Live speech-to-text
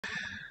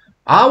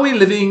Are we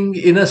living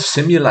in a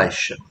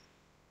simulation?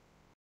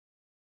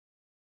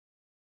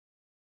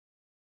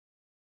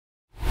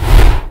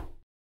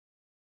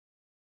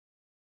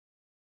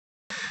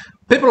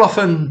 People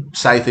often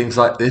say things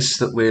like this,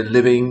 that we're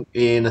living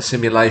in a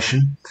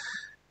simulation.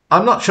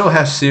 I'm not sure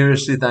how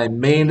seriously they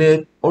mean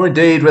it, or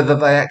indeed whether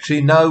they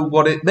actually know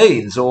what it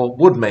means or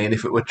would mean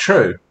if it were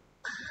true.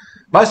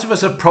 Most of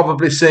us have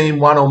probably seen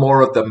one or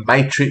more of the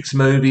Matrix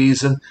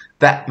movies, and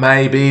that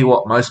may be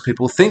what most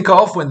people think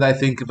of when they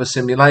think of a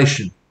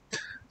simulation.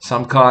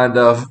 Some kind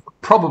of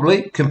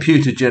probably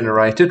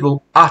computer-generated,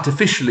 well,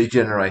 artificially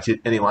generated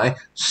anyway,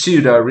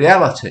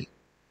 pseudo-reality.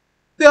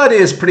 The idea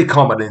is pretty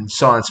common in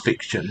science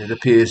fiction. It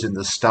appears in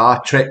the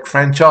Star Trek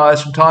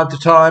franchise from time to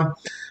time,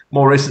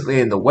 more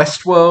recently in the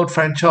Westworld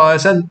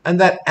franchise, and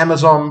that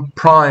Amazon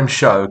Prime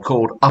show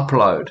called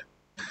Upload.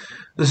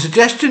 The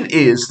suggestion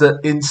is that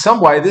in some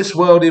way this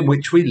world in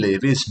which we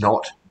live is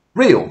not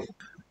real,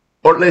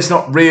 or at least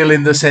not real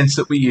in the sense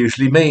that we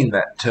usually mean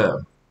that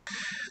term.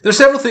 There are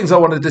several things I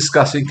want to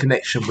discuss in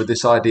connection with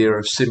this idea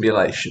of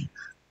simulation,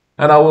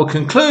 and I will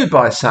conclude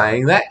by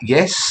saying that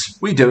yes,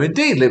 we do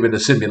indeed live in a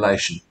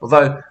simulation,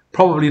 although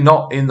probably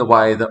not in the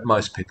way that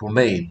most people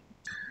mean.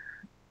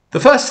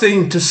 The first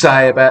thing to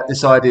say about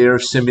this idea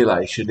of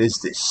simulation is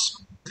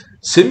this.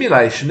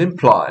 Simulation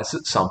implies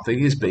that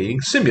something is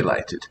being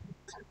simulated.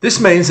 This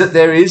means that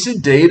there is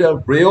indeed a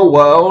real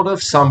world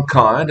of some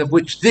kind of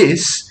which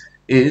this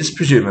is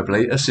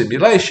presumably a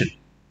simulation.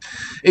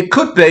 It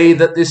could be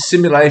that this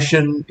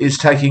simulation is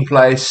taking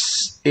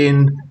place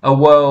in a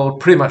world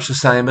pretty much the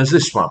same as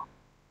this one.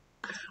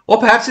 Or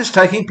perhaps it's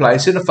taking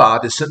place in a far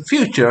distant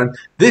future, and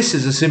this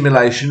is a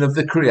simulation of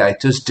the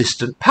creator's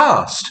distant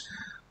past.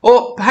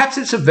 Or perhaps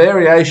it's a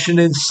variation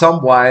in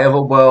some way of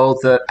a world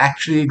that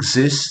actually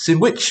exists in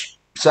which,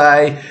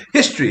 say,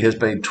 history has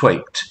been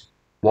tweaked.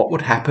 What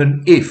would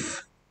happen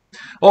if?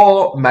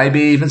 Or maybe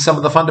even some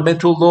of the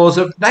fundamental laws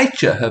of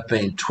nature have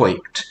been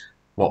tweaked.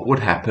 What would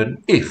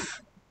happen if?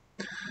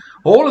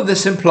 All of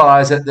this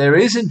implies that there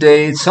is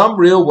indeed some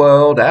real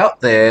world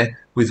out there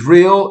with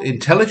real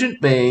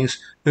intelligent beings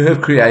who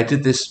have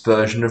created this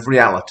version of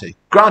reality.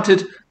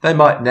 Granted, they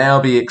might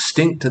now be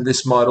extinct and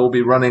this might all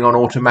be running on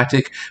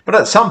automatic, but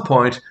at some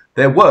point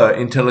there were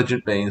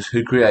intelligent beings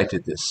who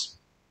created this.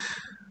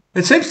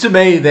 It seems to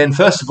me then,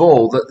 first of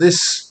all, that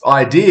this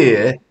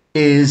idea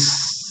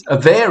is a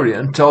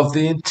variant of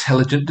the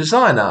intelligent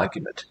design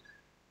argument,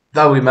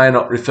 though we may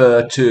not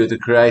refer to the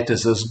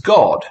creators as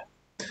God.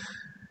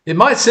 It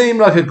might seem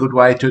like a good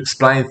way to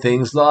explain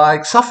things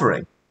like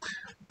suffering.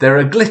 There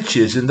are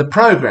glitches in the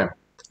program,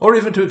 or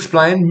even to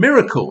explain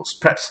miracles.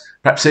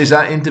 Perhaps these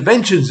are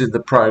interventions in the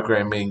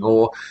programming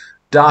or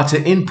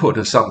data input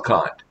of some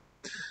kind.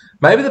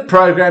 Maybe the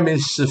program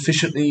is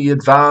sufficiently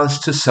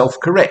advanced to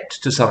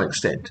self-correct to some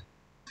extent.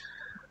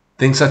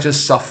 Things such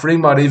as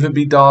suffering might even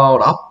be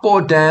dialed up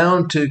or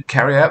down to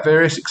carry out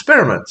various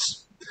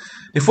experiments.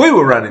 If we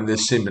were running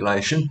this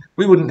simulation,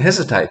 we wouldn't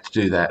hesitate to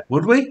do that,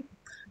 would we?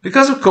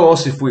 Because, of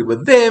course, if we were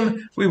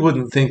them, we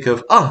wouldn't think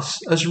of us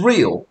as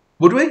real,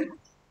 would we?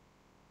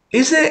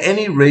 Is there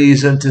any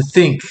reason to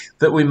think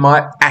that we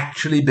might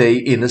actually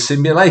be in a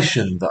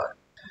simulation, though?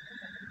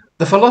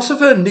 The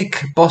philosopher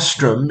Nick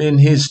Bostrom, in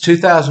his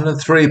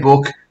 2003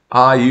 book,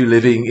 Are You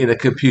Living in a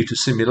Computer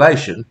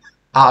Simulation?,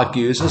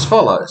 argues as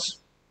follows.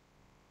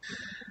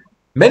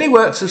 Many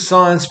works of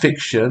science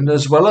fiction,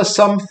 as well as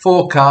some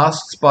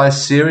forecasts by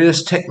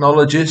serious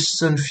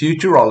technologists and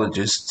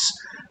futurologists,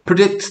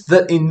 predict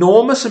that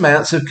enormous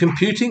amounts of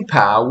computing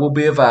power will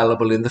be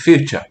available in the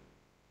future.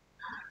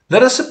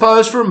 Let us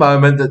suppose for a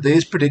moment that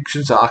these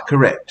predictions are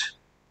correct.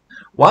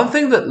 One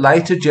thing that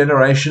later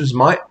generations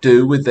might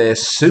do with their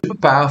super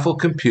powerful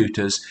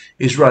computers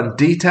is run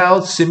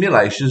detailed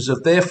simulations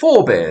of their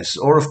forebears,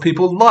 or of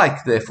people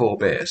like their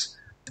forebears.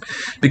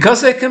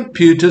 Because their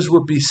computers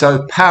would be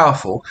so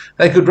powerful,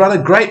 they could run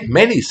a great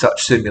many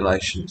such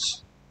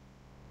simulations.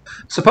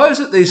 Suppose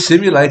that these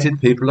simulated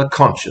people are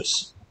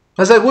conscious,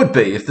 as they would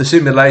be if the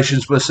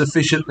simulations were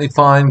sufficiently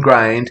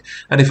fine-grained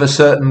and if a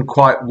certain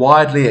quite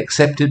widely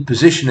accepted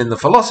position in the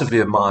philosophy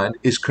of mind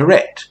is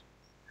correct.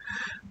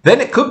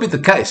 Then it could be the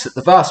case that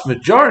the vast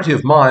majority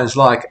of minds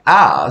like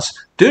ours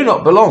do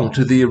not belong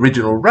to the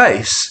original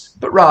race,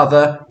 but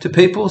rather to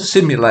people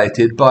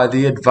simulated by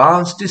the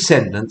advanced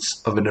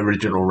descendants of an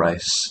original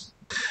race.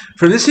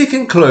 From this he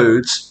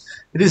concludes,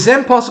 it is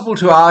then possible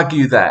to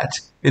argue that,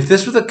 if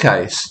this were the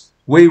case,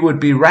 we would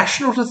be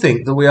rational to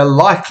think that we are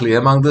likely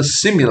among the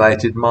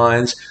simulated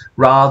minds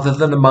rather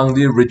than among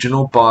the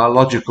original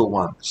biological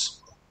ones.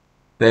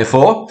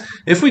 Therefore,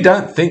 if we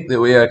don't think that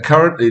we are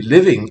currently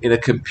living in a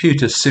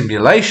computer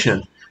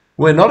simulation,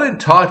 we're not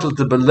entitled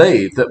to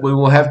believe that we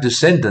will have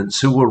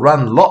descendants who will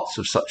run lots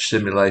of such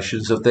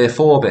simulations of their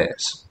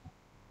forebears.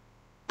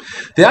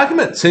 The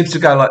argument seems to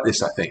go like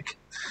this, I think.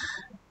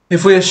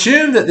 If we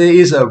assume that there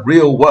is a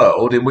real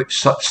world in which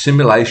such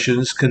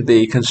simulations can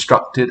be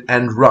constructed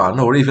and run,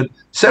 or even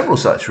several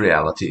such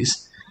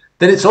realities,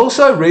 then it's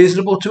also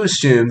reasonable to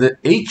assume that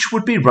each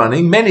would be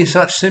running many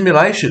such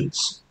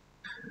simulations.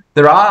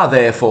 There are,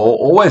 therefore,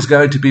 always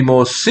going to be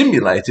more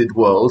simulated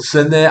worlds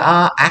than there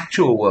are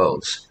actual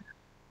worlds.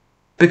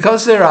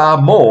 Because there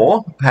are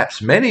more,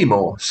 perhaps many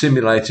more,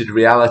 simulated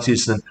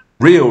realities than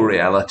real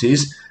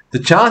realities, the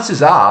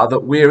chances are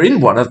that we're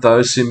in one of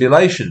those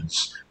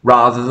simulations,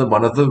 rather than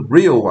one of the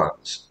real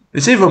ones.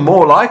 It's even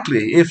more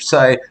likely if,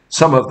 say,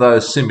 some of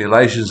those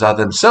simulations are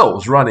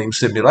themselves running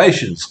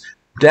simulations,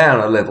 down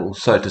a level,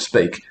 so to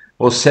speak,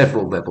 or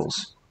several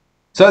levels.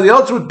 So the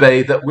odds would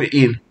be that we're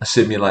in a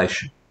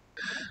simulation.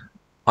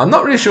 I'm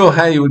not really sure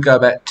how you would go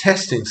about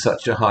testing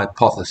such a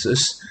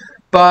hypothesis,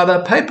 but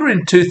a paper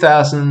in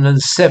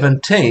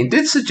 2017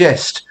 did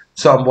suggest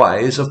some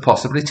ways of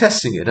possibly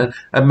testing it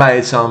and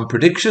made some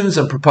predictions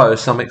and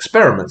proposed some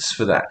experiments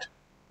for that.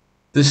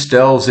 This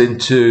delves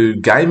into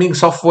gaming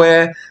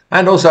software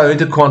and also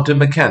into quantum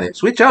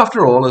mechanics, which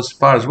after all, as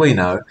far as we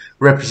know,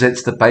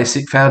 represents the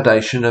basic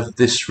foundation of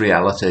this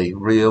reality,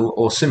 real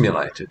or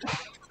simulated.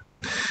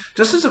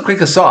 Just as a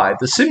quick aside,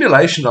 the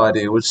simulation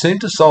idea would seem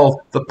to solve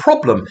the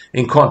problem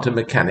in quantum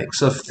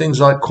mechanics of things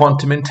like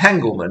quantum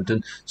entanglement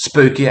and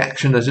spooky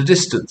action at a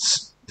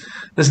distance.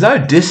 There's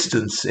no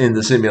distance in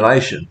the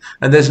simulation,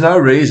 and there's no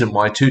reason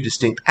why two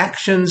distinct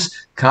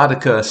actions can't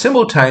occur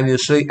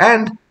simultaneously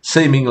and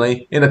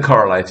seemingly in a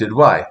correlated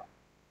way.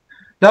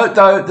 Note,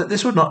 though, that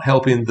this would not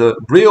help in the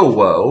real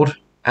world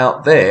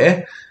out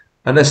there,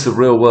 unless the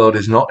real world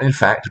is not, in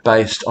fact,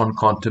 based on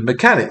quantum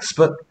mechanics.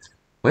 But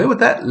where would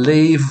that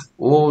leave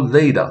or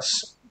lead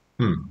us?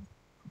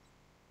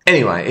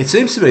 Anyway, it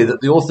seems to me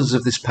that the authors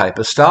of this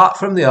paper start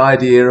from the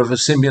idea of a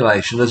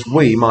simulation as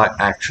we might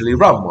actually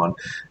run one,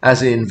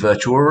 as in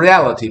virtual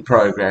reality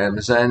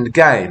programs and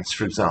games,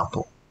 for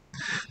example.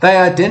 They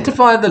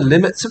identify the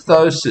limits of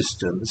those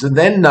systems and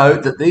then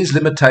note that these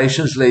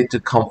limitations lead to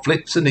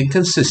conflicts and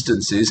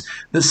inconsistencies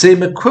that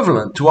seem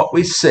equivalent to what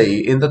we see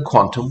in the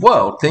quantum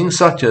world, things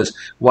such as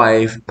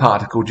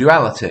wave-particle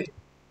duality.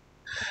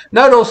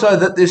 Note also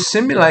that this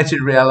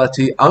simulated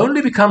reality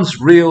only becomes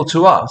real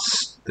to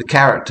us, the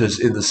characters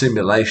in the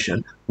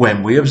simulation,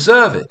 when we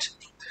observe it.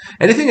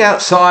 Anything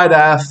outside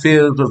our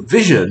field of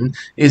vision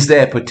is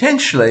there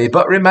potentially,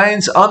 but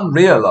remains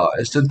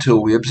unrealized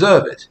until we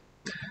observe it.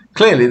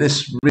 Clearly,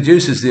 this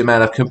reduces the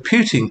amount of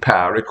computing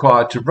power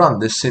required to run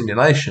this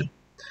simulation.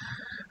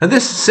 And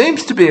this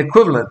seems to be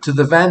equivalent to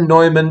the van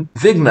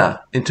Neumann-Wigner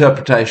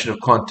interpretation of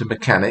quantum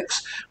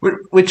mechanics,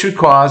 which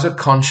requires a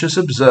conscious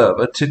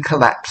observer to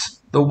collapse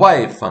the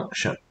wave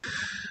function.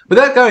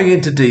 Without going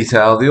into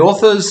detail, the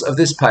authors of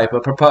this paper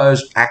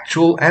proposed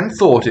actual and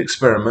thought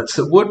experiments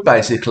that would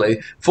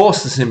basically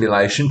force the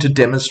simulation to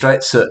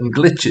demonstrate certain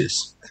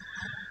glitches.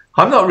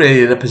 I'm not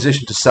really in a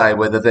position to say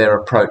whether their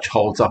approach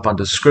holds up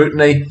under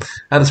scrutiny,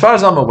 and as far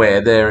as I'm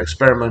aware, their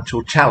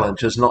experimental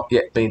challenge has not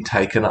yet been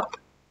taken up.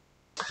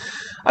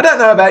 I don't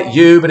know about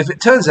you, but if it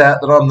turns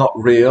out that I'm not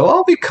real,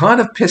 I'll be kind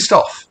of pissed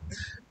off.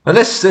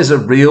 Unless there's a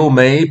real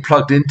me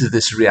plugged into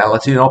this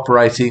reality and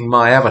operating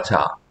my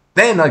avatar.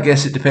 Then I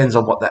guess it depends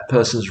on what that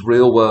person's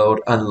real world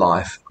and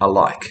life are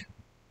like.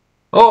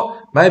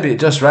 Or maybe it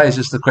just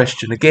raises the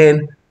question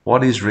again,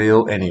 what is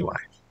real anyway?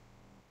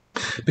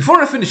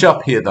 Before I finish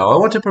up here though, I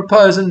want to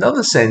propose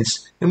another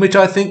sense in which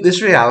I think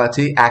this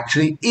reality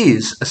actually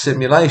is a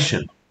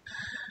simulation.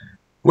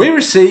 We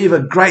receive a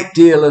great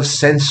deal of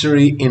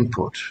sensory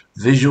input,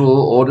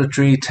 visual,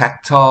 auditory,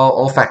 tactile,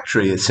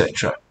 olfactory,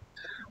 etc.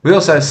 We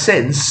also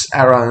sense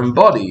our own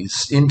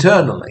bodies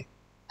internally.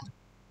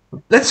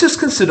 Let's just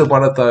consider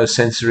one of those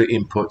sensory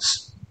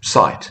inputs,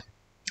 sight.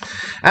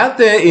 Out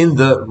there in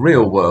the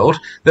real world,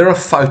 there are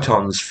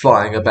photons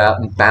flying about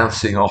and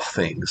bouncing off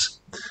things.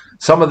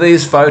 Some of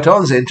these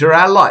photons enter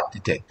our light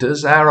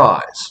detectors, our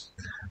eyes.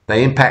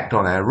 They impact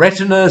on our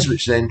retinas,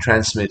 which then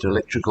transmit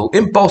electrical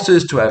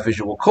impulses to our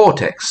visual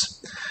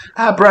cortex.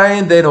 Our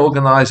brain then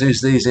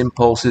organises these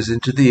impulses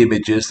into the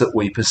images that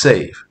we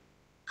perceive.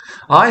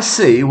 I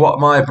see what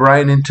my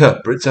brain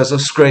interprets as a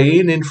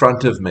screen in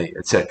front of me,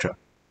 etc.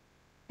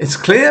 It's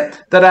clear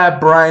that our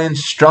brain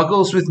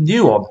struggles with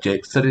new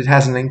objects that it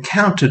hasn't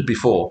encountered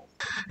before.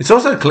 It's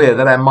also clear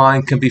that our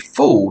mind can be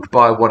fooled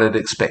by what it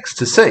expects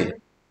to see.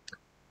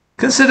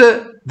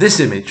 Consider this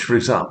image, for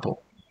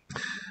example.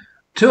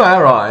 To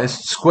our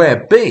eyes,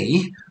 square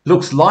B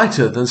looks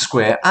lighter than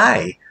square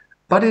A,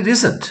 but it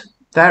isn't.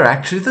 They're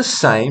actually the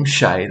same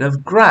shade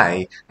of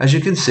grey, as you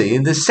can see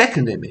in this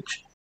second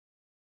image.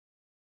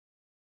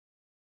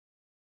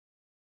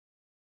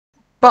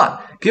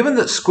 But given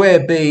that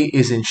square B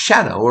is in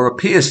shadow, or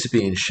appears to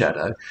be in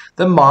shadow,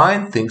 the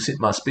mind thinks it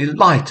must be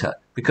lighter,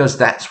 because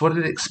that's what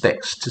it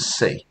expects to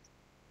see.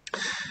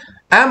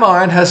 Our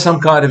mind has some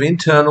kind of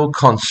internal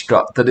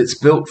construct that it's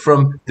built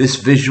from this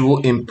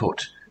visual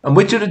input, and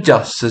which it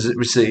adjusts as it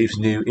receives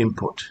new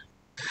input.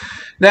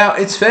 Now,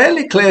 it's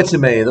fairly clear to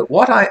me that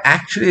what I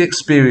actually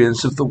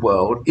experience of the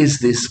world is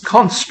this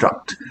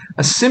construct,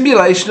 a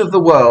simulation of the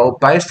world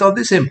based on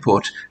this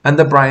input and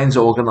the brain's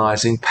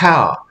organising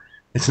power.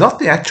 It's not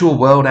the actual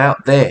world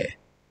out there.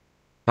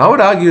 I would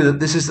argue that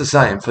this is the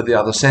same for the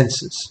other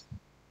senses.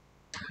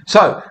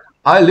 So,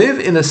 I live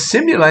in a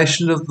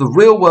simulation of the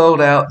real world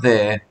out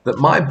there that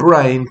my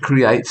brain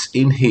creates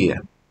in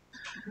here.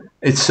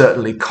 It's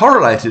certainly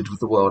correlated with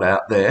the world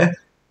out there,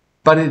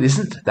 but it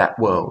isn't that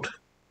world.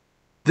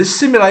 This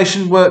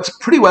simulation works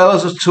pretty well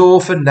as a tool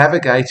for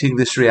navigating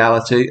this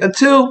reality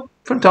until,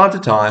 from time to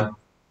time,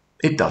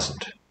 it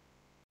doesn't.